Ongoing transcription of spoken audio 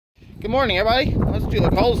Good morning, everybody. Let's do the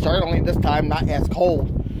cold start, only this time not as cold.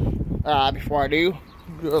 Before I do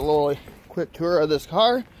a little quick tour of this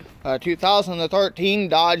car. 2013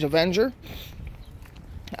 Dodge Avenger.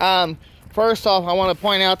 First off, I want to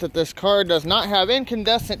point out that this car does not have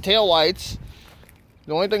incandescent tail lights.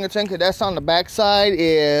 The only thing that's incandescent on the backside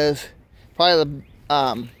is probably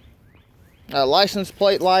the license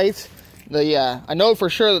plate lights. I know for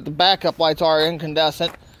sure that the backup lights are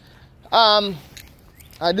incandescent.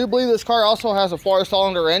 I do believe this car also has a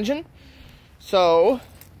 4-cylinder engine. So,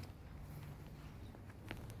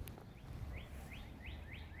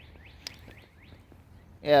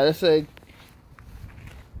 yeah, this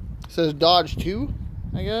says Dodge 2,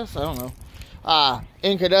 I guess. I don't know.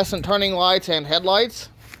 Incandescent turning lights and headlights.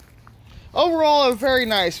 Overall, a very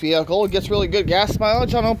nice vehicle. It gets really good gas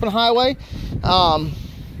mileage on open highway.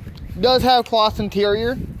 Does have cloth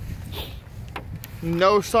interior.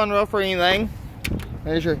 No sunroof or anything.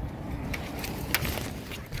 There's your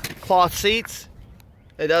cloth seats.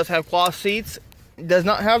 It does have cloth seats. It does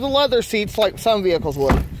not have the leather seats like some vehicles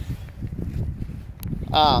would.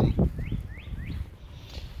 The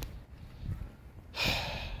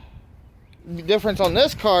difference on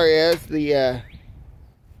this car is the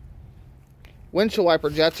windshield wiper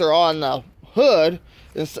jets are on the hood.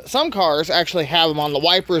 And some cars actually have them on the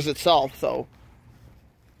wipers itself. So,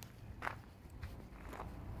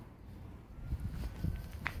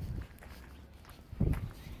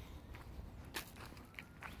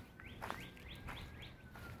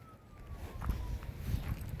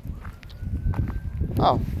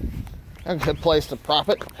 oh, a good place to prop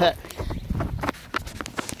it.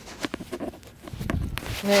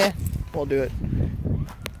 Nah, we'll do it.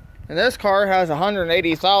 And this car has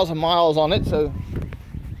 180,000 miles on it, so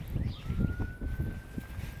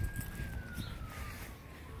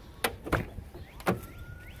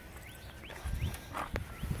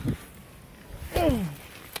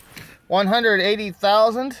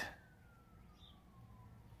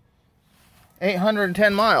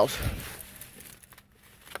 $180,810 miles.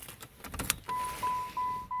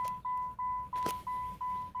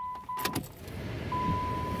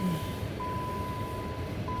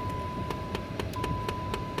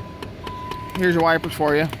 Here's your wipers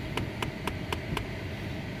for you.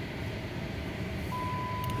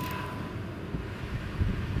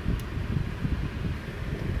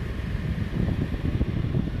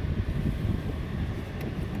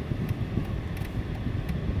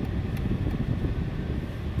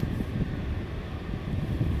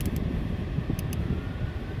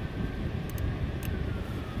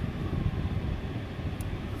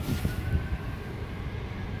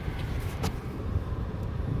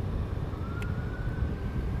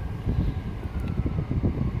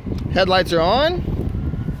 Headlights are on.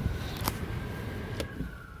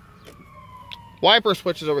 Wiper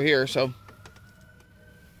switches over here, so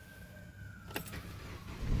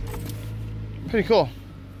pretty cool.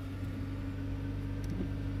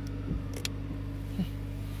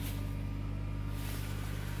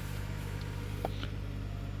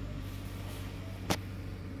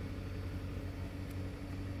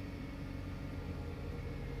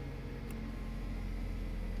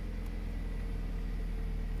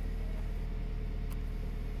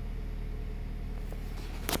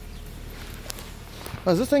 Oh,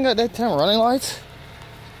 has this thing got daytime running lights?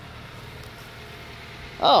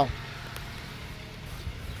 Oh.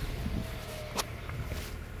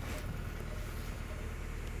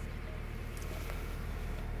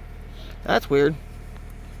 That's weird.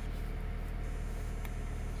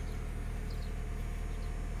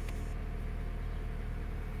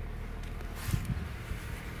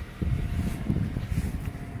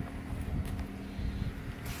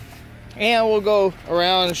 And we'll go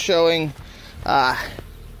around showing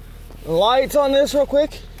lights on this real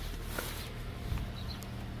quick.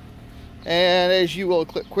 And as you will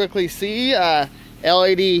quickly see,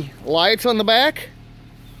 LED lights on the back.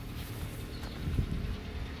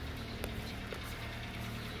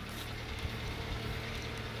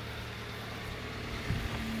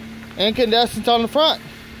 Incandescent on the front.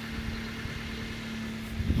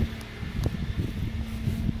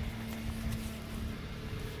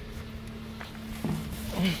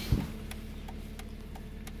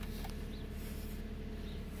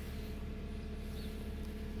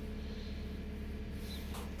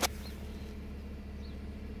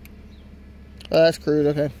 Oh, that's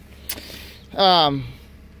crude, okay.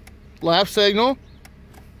 Left signal.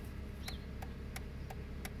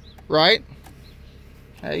 Right.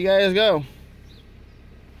 How you guys go?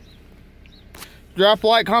 Drop a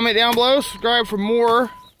like, comment down below, subscribe for more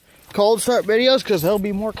cold start videos, because there'll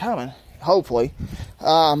be more coming, hopefully.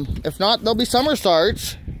 If not, there'll be summer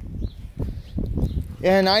starts.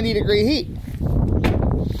 in 90-degree heat.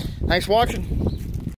 Thanks for watching.